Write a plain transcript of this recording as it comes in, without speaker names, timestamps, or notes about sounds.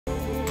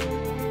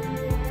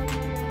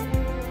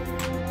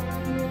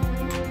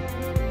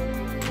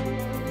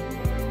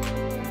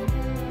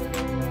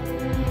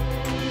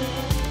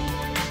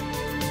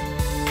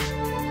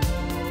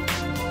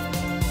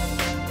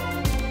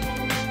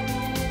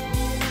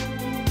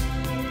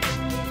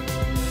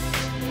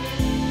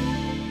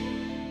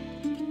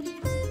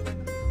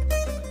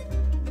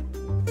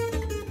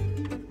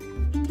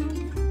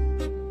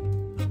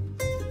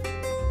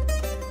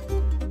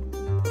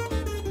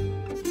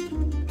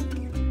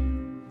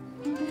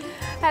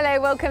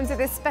Hello, welcome to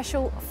this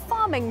special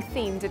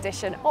farming-themed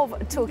edition of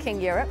Talking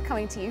Europe,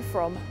 coming to you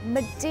from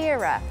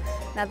Madeira.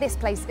 Now, this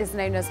place is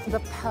known as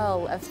the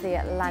Pearl of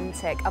the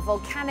Atlantic, a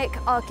volcanic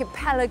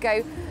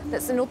archipelago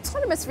that's an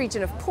autonomous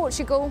region of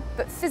Portugal,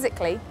 but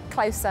physically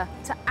closer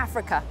to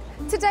Africa.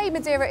 Today,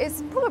 Madeira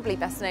is probably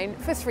best known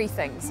for three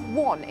things.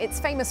 One, its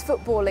famous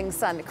footballing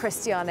son,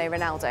 Cristiano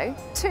Ronaldo.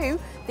 Two,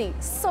 the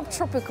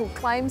subtropical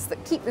climes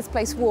that keep this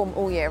place warm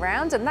all year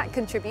round, and that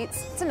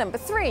contributes to number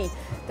three,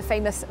 the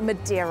famous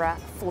Madeira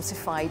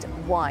fortified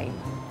wine.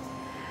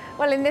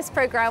 Well, in this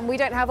programme, we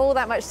don't have all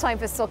that much time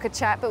for soccer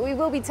chat, but we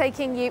will be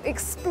taking you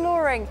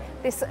exploring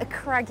this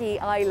craggy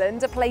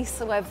island, a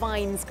place where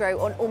vines grow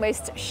on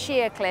almost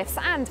sheer cliffs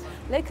and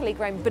locally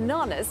grown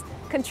bananas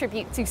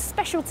contribute to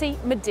specialty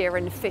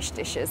Madeiran fish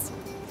dishes.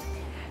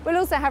 We'll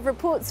also have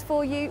reports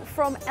for you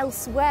from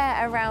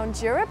elsewhere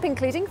around Europe,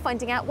 including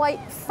finding out why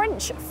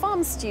French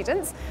farm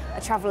students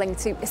are travelling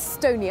to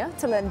Estonia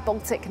to learn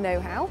Baltic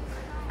know-how.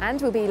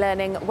 And we'll be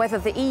learning whether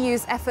the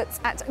EU's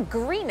efforts at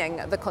greening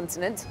the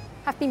continent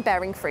have been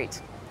bearing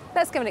fruit.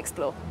 Let's go and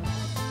explore.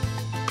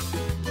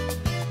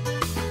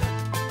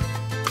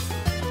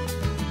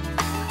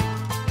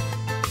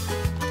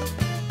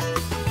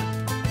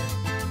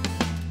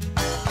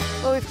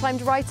 Well, we've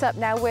climbed right up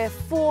now. We're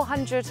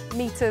 400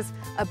 metres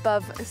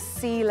above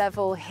sea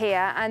level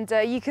here, and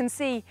you can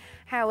see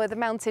how the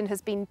mountain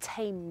has been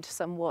tamed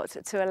somewhat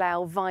to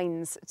allow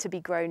vines to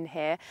be grown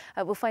here.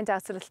 We'll find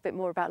out a little bit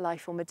more about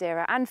life on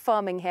Madeira and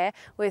farming here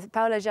with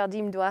Paula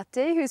Jardim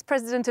Duarte, who's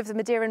president of the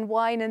Madeiran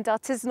Wine and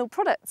Artisanal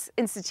Products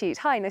Institute.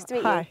 Hi, nice to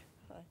meet you. Hi.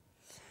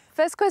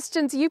 First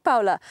question to you,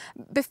 Paula.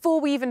 Before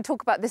we even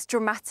talk about this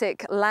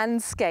dramatic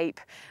landscape,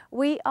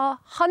 we are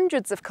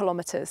hundreds of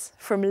kilometres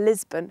from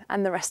Lisbon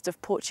and the rest of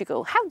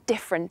Portugal. How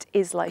different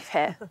is life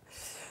here?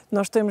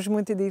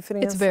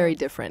 It's very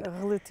different,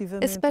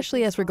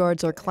 especially as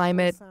regards our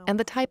climate and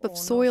the type of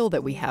soil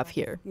that we have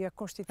here,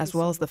 as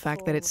well as the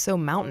fact that it's so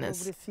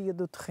mountainous.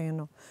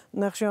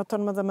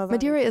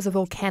 Madeira is a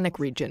volcanic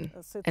region,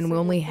 and we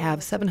only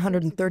have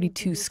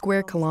 732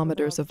 square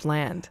kilometers of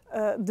land.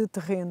 The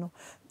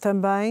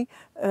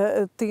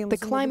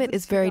climate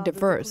is very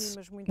diverse.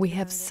 We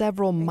have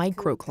several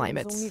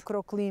microclimates.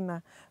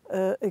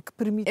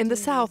 In the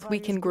south, we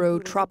can grow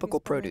tropical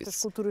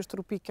produce.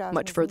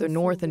 Much further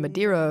north in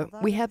Madeira,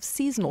 we have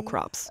seasonal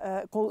crops.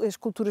 As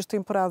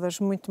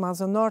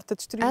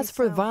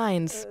for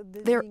vines,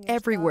 they're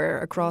everywhere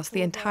across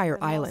the entire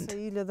island.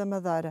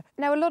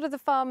 Now, a lot of the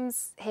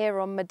farms here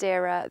on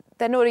Madeira,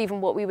 they're not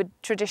even what we would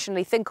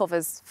traditionally think of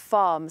as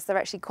farms. They're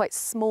actually quite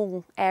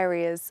small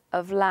areas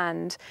of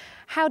land.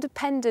 How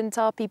dependent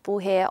are people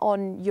here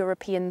on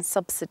European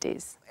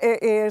subsidies?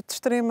 The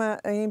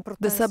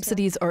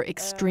subsidies are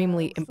extremely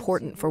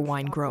important for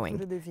wine growing.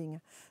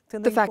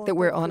 The fact that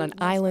we're on an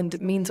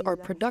island means our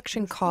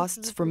production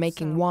costs for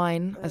making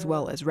wine, as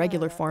well as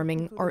regular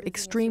farming, are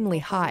extremely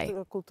high.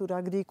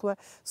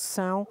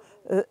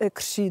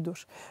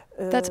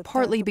 That's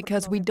partly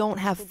because we don't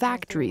have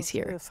factories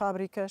here,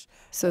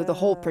 so the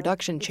whole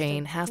production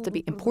chain has to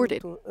be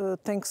imported.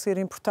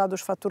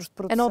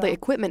 And all the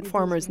equipment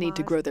farmers need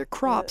to grow their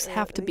crops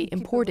have to be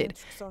imported,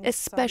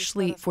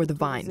 especially for the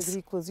vines.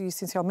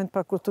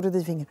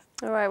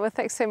 All right, well,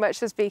 thanks so much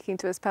for speaking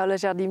to us, Paula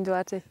Jardim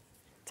Duarte.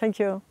 Thank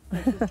you.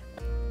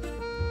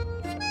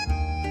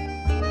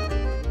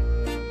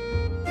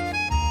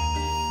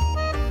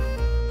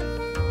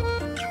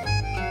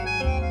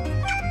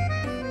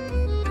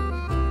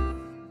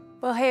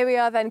 Well, here we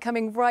are then,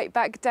 coming right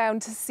back down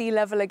to sea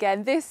level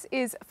again. This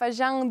is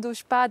Feijão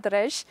dos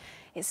Padres.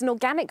 It's an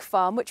organic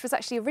farm which was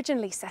actually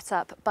originally set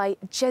up by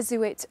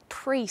Jesuit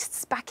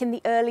priests back in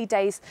the early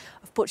days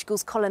of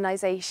Portugal's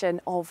colonisation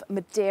of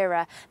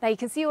Madeira. Now, you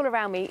can see all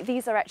around me,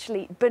 these are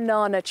actually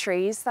banana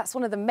trees. That's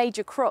one of the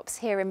major crops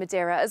here in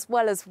Madeira, as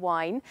well as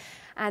wine.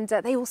 And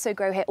they also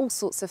grow here all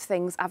sorts of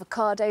things,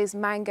 avocados,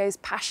 mangoes,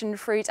 passion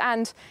fruit,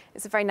 and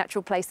it's a very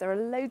natural place. There are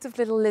loads of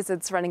little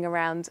lizards running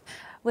around.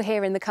 We're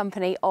here in the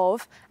company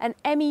of an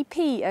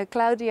MEP,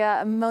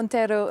 Claudia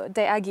Monteiro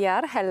de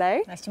Aguiar.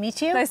 Hello. Nice to meet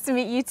you. Nice to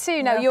meet you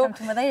too. Now, welcome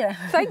to Madeira.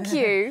 Thank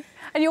you.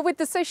 And you're with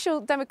the Social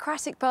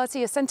Democratic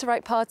Party, a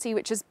centre-right party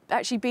which has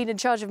actually been in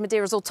charge of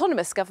Madeira's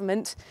autonomous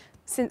government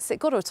since it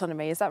got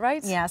autonomy, is that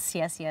right? Yes,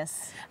 yes,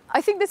 yes.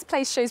 I think this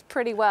place shows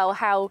pretty well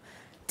how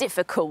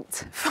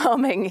difficult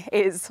farming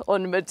is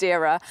on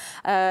Madeira.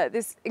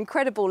 This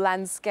incredible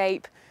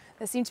landscape.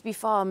 There seem to be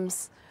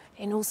farms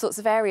in all sorts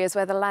of areas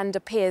where the land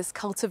appears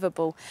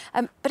cultivable.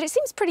 But it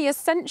seems pretty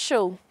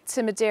essential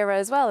to Madeira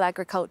as well,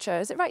 agriculture.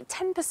 Is it right?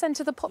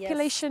 10% of the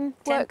population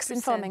works in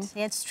farming?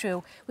 Yeah, it's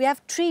true. We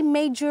have three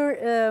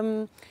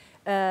major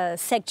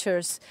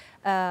sectors,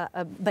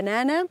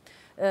 banana,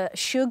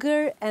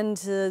 sugar and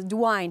the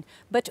wine,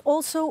 but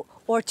also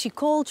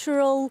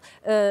horticultural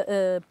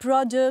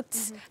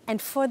products.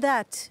 And for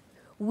that,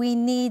 we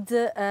need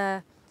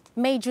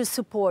major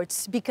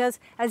supports because,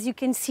 as you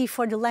can see,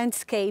 for the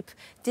landscape,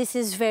 this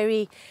is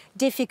very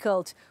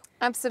difficult.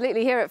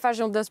 Absolutely. Here at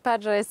Fajol dos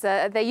Padres,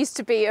 there used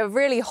to be a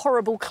really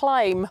horrible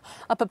climb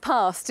up a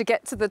pass to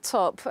get to the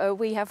top.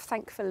 We have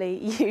thankfully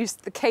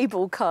used the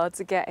cable car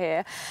to get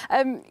here.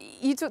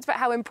 You talked about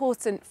how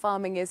important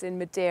farming is in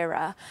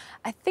Madeira.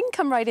 I think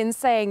I'm right in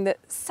saying that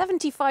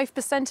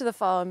 75% of the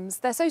farms,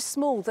 they're so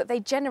small that they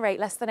generate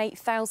less than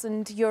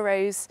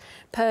 €8,000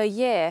 per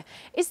year.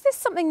 Is this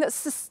something that's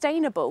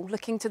sustainable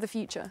looking to the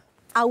future?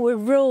 Our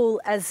role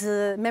as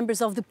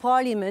members of the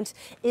parliament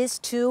is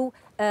to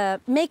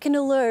make an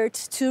alert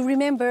to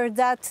remember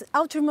that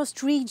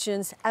outermost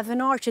regions have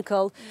an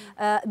article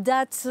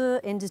that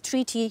in the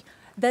treaty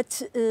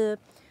that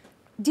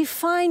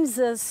defines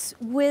us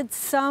with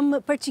some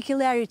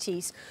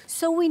particularities.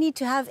 So we need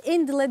to have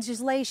in the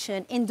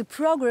legislation, in the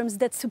programs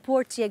that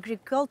support the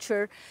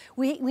agriculture,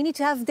 we need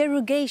to have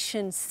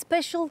derogations,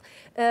 special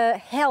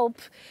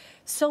help,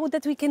 so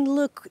that we can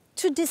look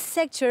to this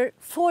sector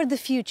for the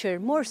future,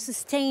 more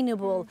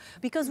sustainable,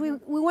 because we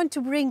want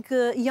to bring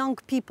young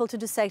people to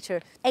the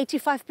sector.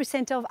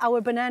 85% of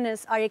our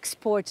bananas are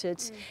exported,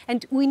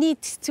 and we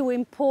need to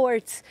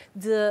import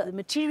the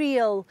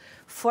material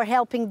for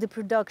helping the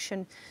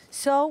production.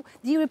 So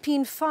the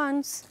European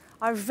funds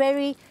are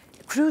very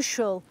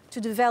crucial to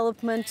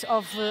development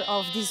of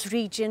these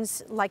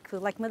regions like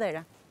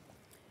Madeira.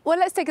 Well,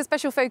 let's take a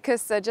special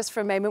focus just for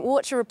a moment. We'll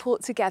watch a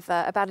report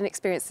together about an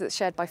experience that's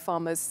shared by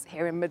farmers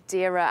here in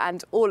Madeira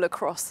and all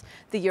across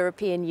the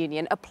European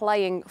Union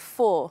applying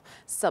for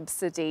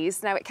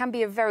subsidies. Now, it can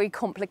be a very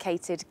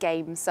complicated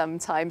game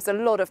sometimes, a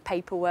lot of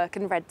paperwork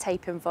and red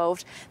tape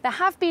involved. There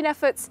have been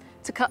efforts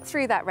to cut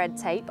through that red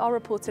tape. Our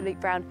reporter Luke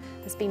Brown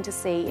has been to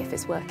see if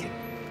it's working.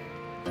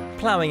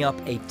 Ploughing up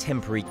a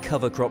temporary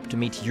cover crop to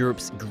meet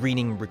Europe's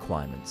greening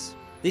requirements.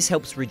 This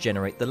helps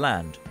regenerate the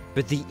land.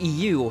 But the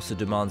EU also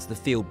demands the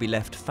field be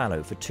left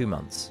fallow for 2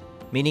 months,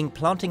 meaning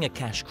planting a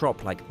cash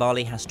crop like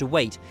barley has to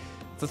wait.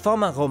 For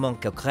farmer Romain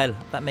Coquerel,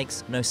 that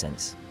makes no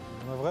sense.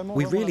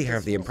 We really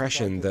have the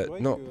impression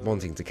that, not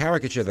wanting to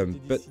caricature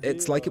them, but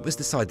it's like it was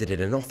decided in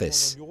an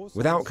office,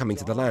 without coming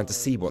to the land to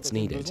see what's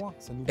needed.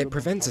 It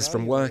prevents us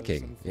from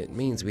working. It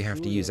means we have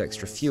to use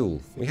extra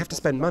fuel. We have to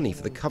spend money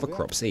for the cover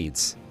crop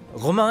seeds.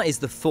 Romain is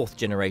the 4th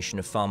generation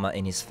of farmer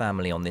in his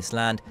family on this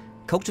land.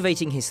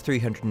 Cultivating his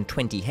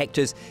 320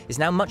 hectares is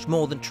now much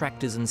more than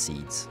tractors and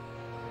seeds.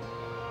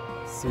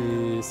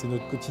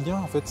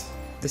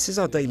 This is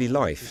our daily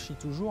life.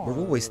 We're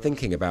always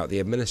thinking about the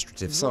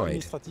administrative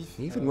side.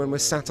 Even when we're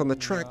sat on the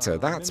tractor,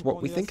 that's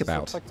what we think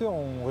about.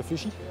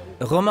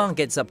 Romain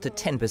gets up to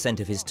 10%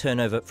 of his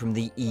turnover from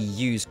the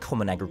EU's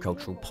Common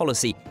Agricultural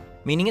Policy,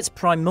 meaning it's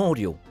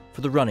primordial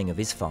for the running of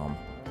his farm.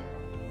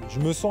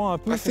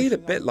 I feel a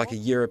bit like a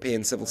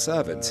European civil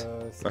servant.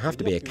 I have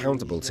to be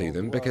accountable to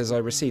them because I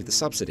receive the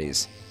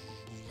subsidies.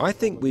 I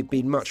think we'd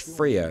be much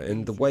freer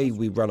in the way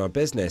we run our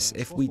business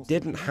if we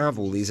didn't have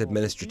all these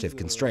administrative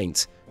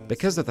constraints,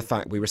 because of the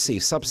fact we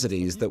receive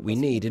subsidies that we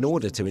need in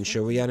order to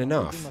ensure we earn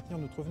enough.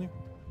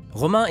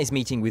 Romain is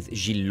meeting with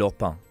Gilles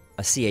Lopin,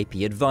 a CAP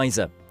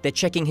advisor. They're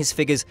checking his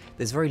figures.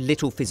 There's very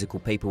little physical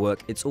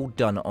paperwork. It's all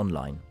done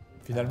online.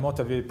 Finalement,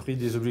 tu avais pris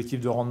des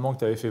objectifs de rendement que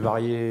tu avais fait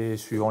varier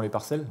suivant les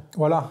parcelles.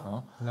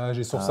 Voilà. Là,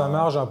 j'ai sur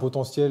Saint-Marge un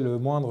potentiel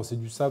moindre, c'est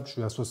du sable, je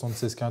suis à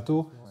 76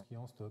 quintaux.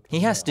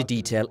 He has to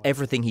detail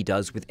everything he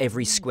does with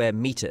every square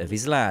metre of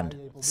his land: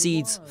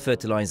 seeds,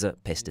 fertiliser,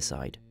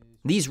 pesticide.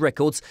 These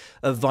records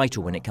are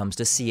vital when it comes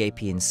to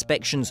CAP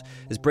inspections,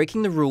 as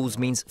breaking the rules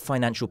means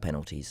financial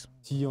penalties.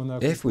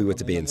 If we were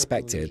to be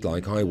inspected,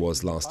 like I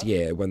was last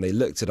year when they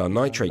looked at our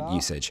nitrate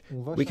usage,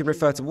 we can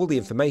refer to all the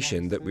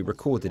information that we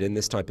recorded in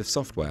this type of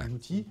software.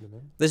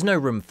 There's no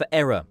room for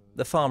error.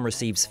 The farm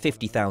receives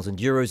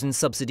 €50,000 in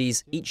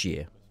subsidies each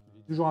year.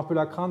 We're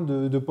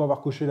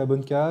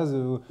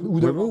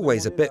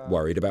always a bit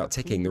worried about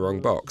ticking the wrong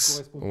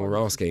box or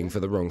asking for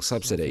the wrong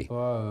subsidy.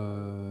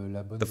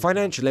 The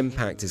financial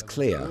impact is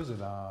clear.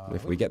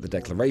 If we get the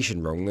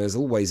declaration wrong, there's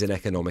always an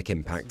economic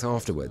impact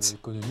afterwards.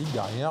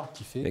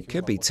 It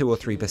could be 2 or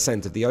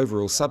 3% of the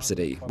overall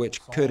subsidy,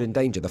 which could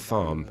endanger the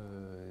farm.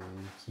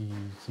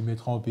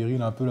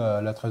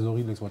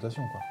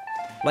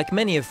 Like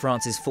many of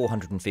France's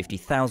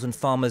 450,000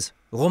 farmers,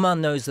 Romain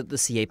knows that the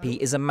CAP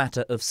is a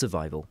matter of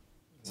survival.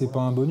 The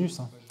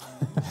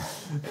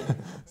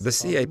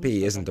CAP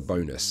isn't a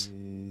bonus.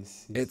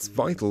 It's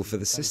vital for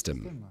the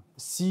system.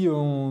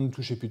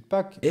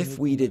 If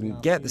we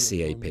didn't get the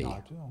CAP,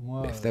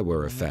 if there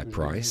were a fair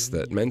price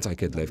that meant I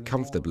could live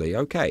comfortably,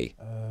 okay,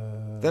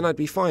 then I'd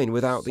be fine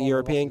without the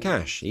European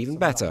cash, even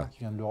better.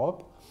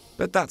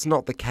 But that's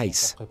not the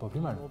case.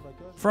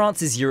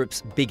 France is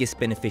Europe's biggest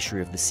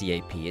beneficiary of the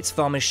CAP, its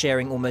farmers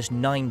sharing almost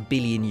 €9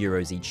 billion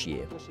each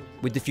year.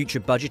 With the future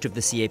budget of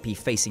the CAP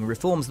facing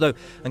reforms, though,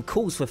 and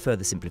calls for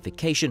further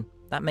simplification,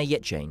 that may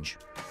yet change.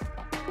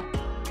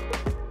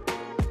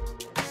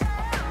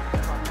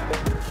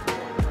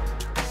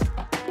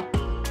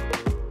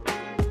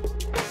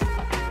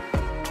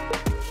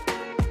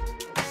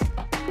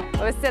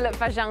 We're still at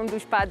Fajão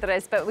dos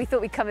Padres, but we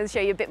thought we'd come and show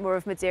you a bit more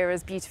of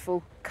Madeira's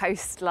beautiful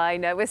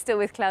coastline. We're still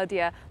with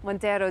Claudia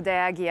Monteiro de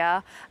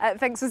Aguiar.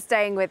 Thanks for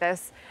staying with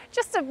us.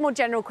 Just a more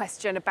general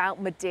question about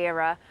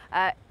Madeira.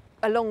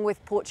 Along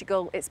with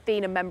Portugal, it's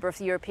been a member of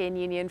the European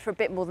Union for a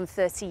bit more than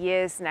 30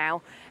 years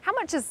now. How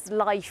much has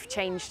life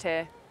changed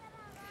here?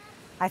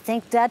 I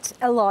think that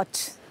a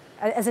lot.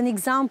 As an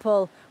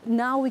example,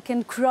 now we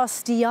can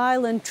cross the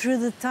island through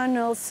the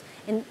tunnels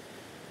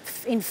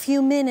in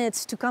few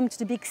minutes to come to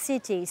the big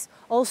cities.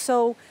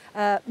 Also,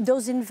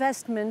 those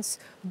investments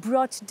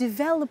brought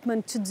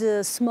development to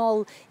the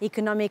small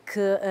economic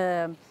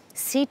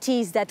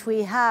cities that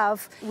we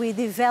have. We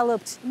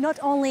developed not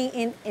only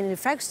in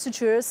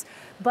infrastructures,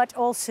 but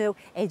also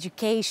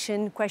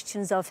education,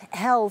 questions of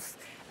health.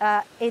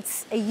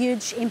 It's a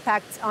huge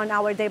impact on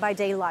our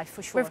day-by-day life,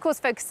 for sure. We're of course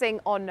focusing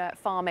on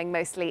farming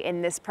mostly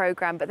in this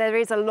programme, but there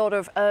is a lot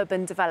of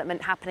urban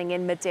development happening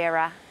in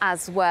Madeira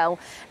as well.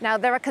 Now,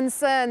 there are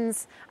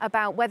concerns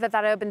about whether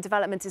that urban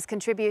development is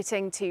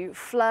contributing to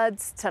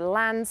floods, to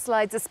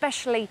landslides,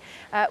 especially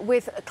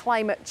with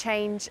climate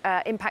change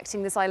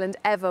impacting this island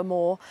ever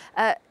more.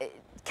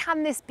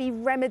 Can this be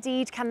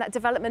remedied? Can that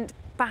development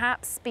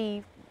perhaps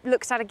be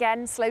looked at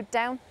again, slowed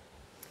down?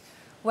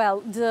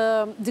 Well,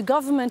 the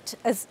government,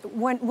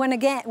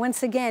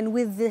 once again,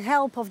 with the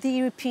help of the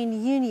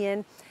European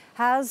Union,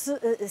 has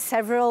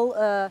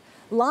several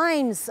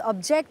lines,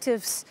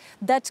 objectives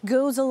that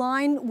goes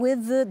aligned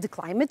with the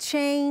climate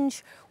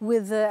change,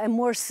 with a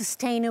more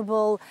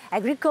sustainable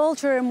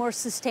agriculture, a more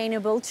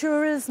sustainable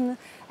tourism.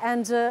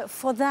 And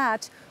for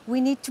that,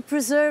 we need to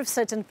preserve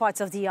certain parts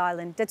of the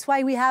island. That's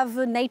why we have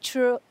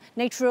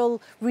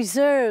natural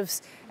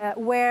reserves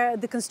where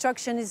the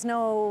construction is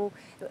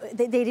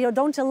they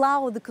don't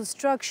allow the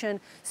construction.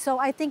 So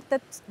I think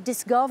that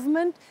this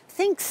government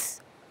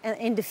thinks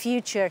in the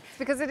future.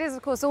 Because it is,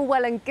 of course, all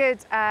well and good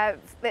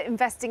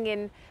investing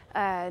in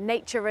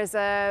nature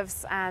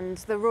reserves and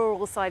the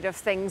rural side of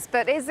things,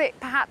 but is it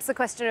perhaps a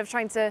question of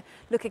trying to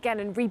look again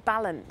and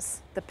rebalance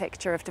the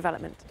picture of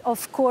development?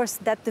 Of course,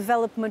 that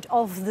development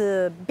of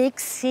the big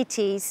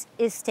cities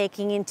is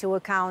taking into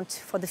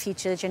account for the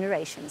future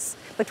generations.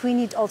 But we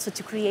need also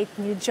to create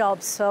new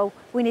jobs, so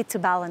we need to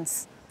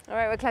balance. All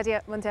right, well,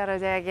 Claudia Monteiro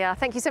de Aguiar,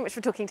 thank you so much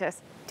for talking to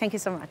us. Thank you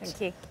so much.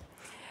 Thank you.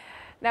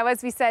 Now,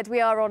 as we said,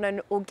 we are on an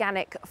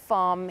organic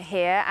farm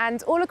here,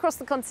 and all across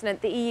the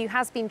continent, the EU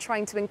has been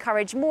trying to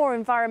encourage more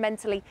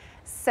environmentally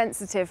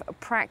sensitive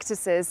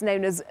practices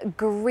known as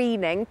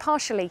greening,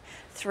 partially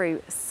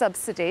through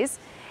subsidies.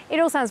 It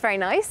all sounds very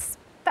nice,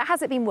 but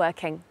has it been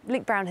working?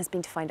 Luke Brown has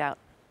been to find out.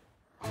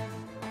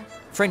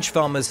 French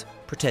farmers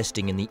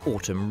protesting in the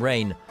autumn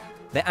rain.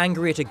 They're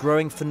angry at a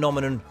growing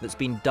phenomenon that's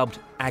been dubbed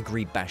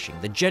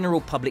agri-bashing, the general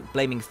public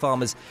blaming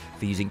farmers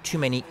for using too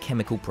many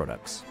chemical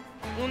products.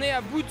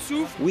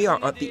 We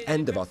are at the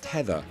end of our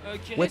tether.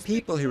 We're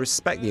people who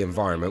respect the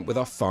environment with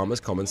our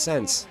farmers' common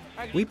sense.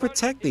 We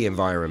protect the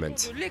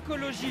environment.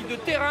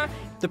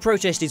 The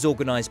protest is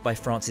organised by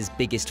France's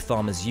biggest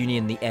farmers'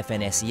 union, the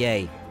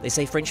FNSEA. They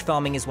say French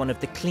farming is one of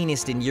the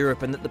cleanest in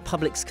Europe and that the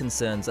public's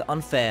concerns are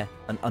unfair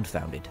and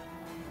unfounded.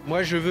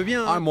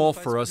 I'm all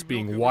for us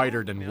being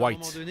whiter than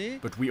white,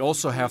 but we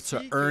also have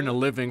to earn a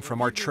living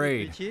from our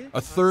trade. A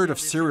third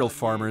of cereal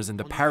farmers in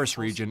the Paris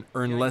region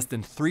earn less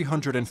than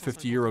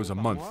 350 euros a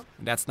month.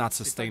 That's not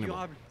sustainable.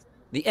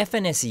 The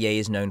FNSEA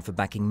is known for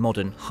backing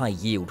modern,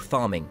 high-yield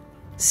farming.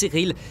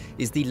 Cyril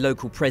is the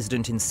local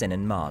president in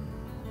Seine-et-Marne.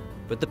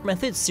 But the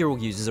methods cereal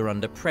users are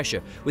under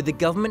pressure, with the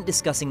government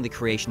discussing the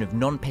creation of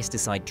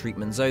non-pesticide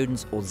treatment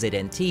zones, or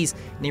ZNTs,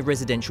 near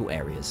residential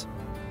areas.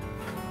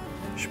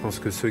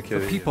 For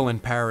people in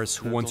Paris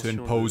who want to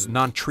impose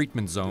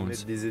non-treatment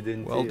zones,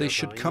 well, they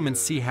should come and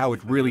see how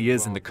it really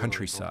is in the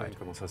countryside.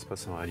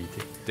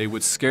 They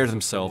would scare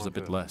themselves a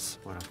bit less.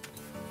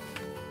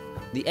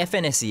 The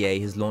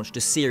FNSEA has launched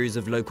a series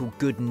of local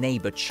good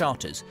neighbour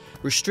charters,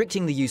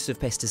 restricting the use of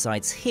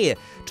pesticides here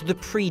to the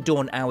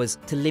pre-dawn hours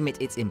to limit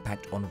its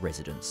impact on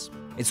residents.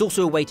 It's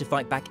also a way to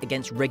fight back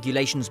against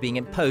regulations being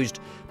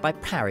imposed by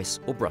Paris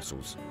or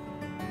Brussels.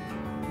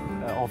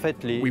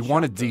 We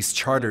wanted these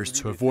charters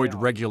to avoid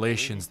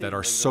regulations that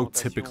are so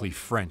typically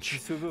French.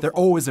 They're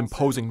always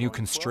imposing new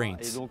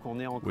constraints,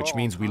 which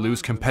means we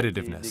lose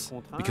competitiveness.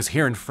 Because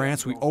here in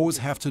France, we always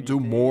have to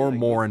do more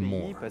and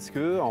more.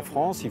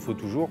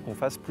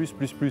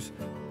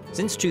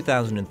 Since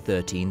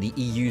 2013, the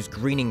EU's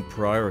greening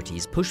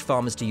priorities push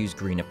farmers to use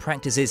greener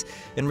practices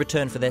in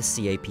return for their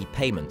CAP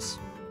payments.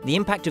 The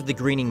impact of the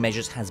greening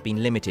measures has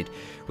been limited,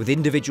 with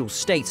individual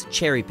states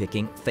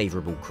cherry-picking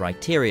favourable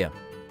criteria.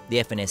 The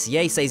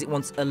FNSEA says it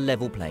wants a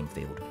level playing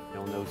field.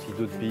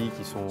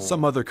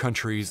 Some other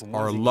countries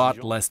are a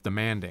lot less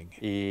demanding,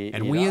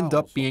 and we end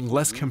up being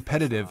less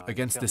competitive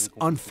against this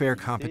unfair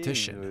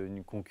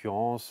competition.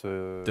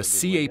 The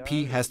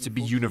CAP has to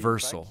be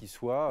universal.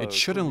 It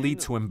shouldn't lead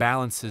to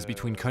imbalances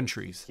between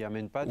countries.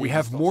 We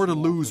have more to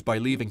lose by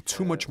leaving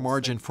too much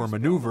margin for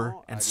maneuver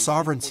and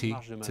sovereignty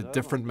to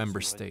different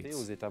member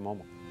states.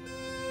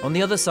 On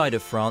the other side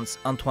of France,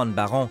 Antoine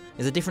Baron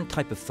is a different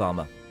type of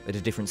farmer, at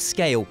a different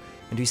scale,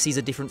 and who sees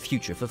a different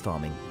future for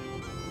farming.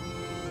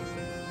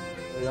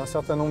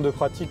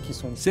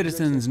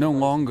 Citizens no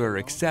longer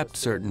accept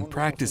certain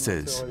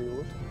practices.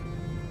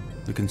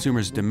 The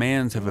consumer's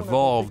demands have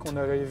evolved.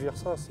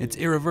 It's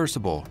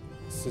irreversible.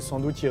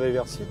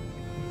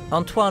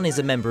 Antoine is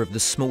a member of the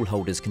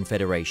Smallholders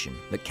Confederation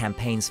that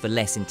campaigns for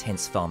less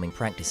intense farming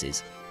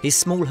practices. His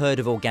small herd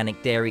of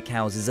organic dairy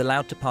cows is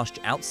allowed to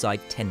pasture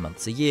outside 10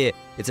 months a year.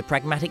 It's a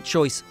pragmatic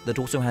choice that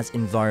also has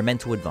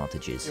environmental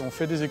advantages.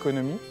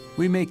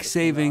 We make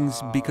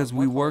savings because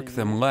we work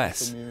them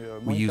less.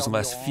 We use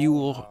less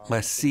fuel,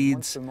 less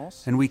seeds,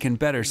 and we can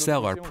better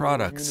sell our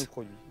products.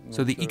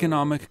 So the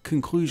economic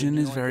conclusion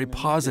is very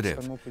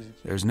positive.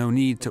 There's no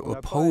need to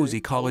oppose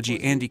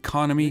ecology and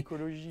economy.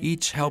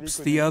 Each helps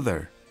the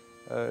other.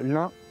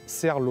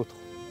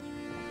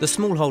 The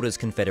Smallholders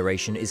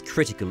Confederation is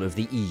critical of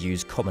the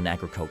EU's common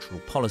agricultural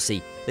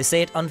policy. They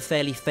say it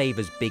unfairly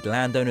favours big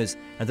landowners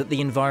and that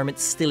the environment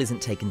still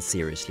isn't taken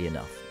seriously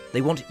enough.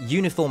 They want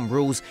uniform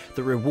rules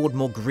that reward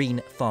more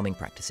green farming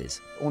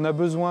practices.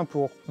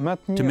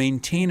 To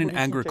maintain an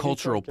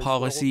agricultural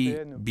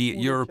policy, be it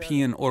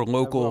European or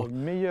local,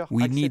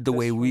 we need the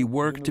way we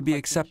work to be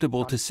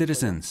acceptable to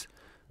citizens.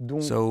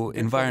 So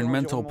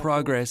environmental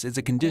progress is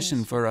a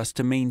condition for us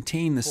to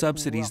maintain the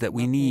subsidies that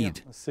we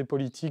need.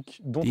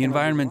 The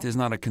environment is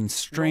not a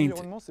constraint,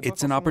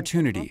 it's an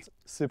opportunity.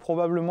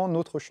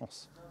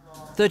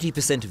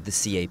 30% of the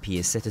CAP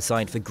is set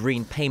aside for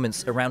green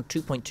payments, around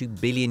 2.2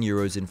 billion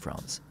euros in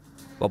France.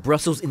 While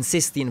Brussels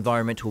insists the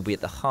environment will be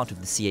at the heart of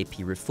the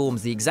CAP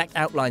reforms, the exact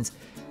outlines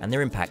and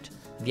their impact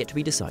have yet to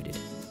be decided.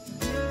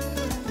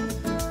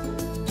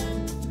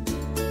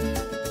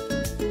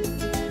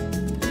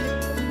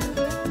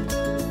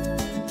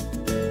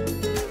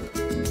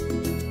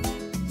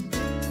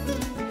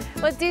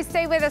 Well, do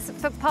stay with us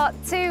for part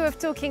 2 of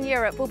Talking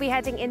Europe. We'll be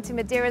heading into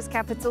Madeira's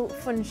capital,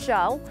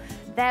 Funchal.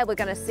 There we're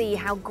going to see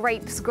how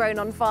grapes grown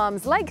on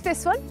farms like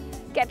this one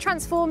get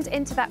transformed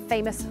into that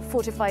famous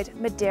fortified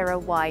Madeira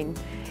wine.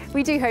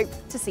 We do hope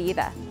to see you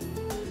there.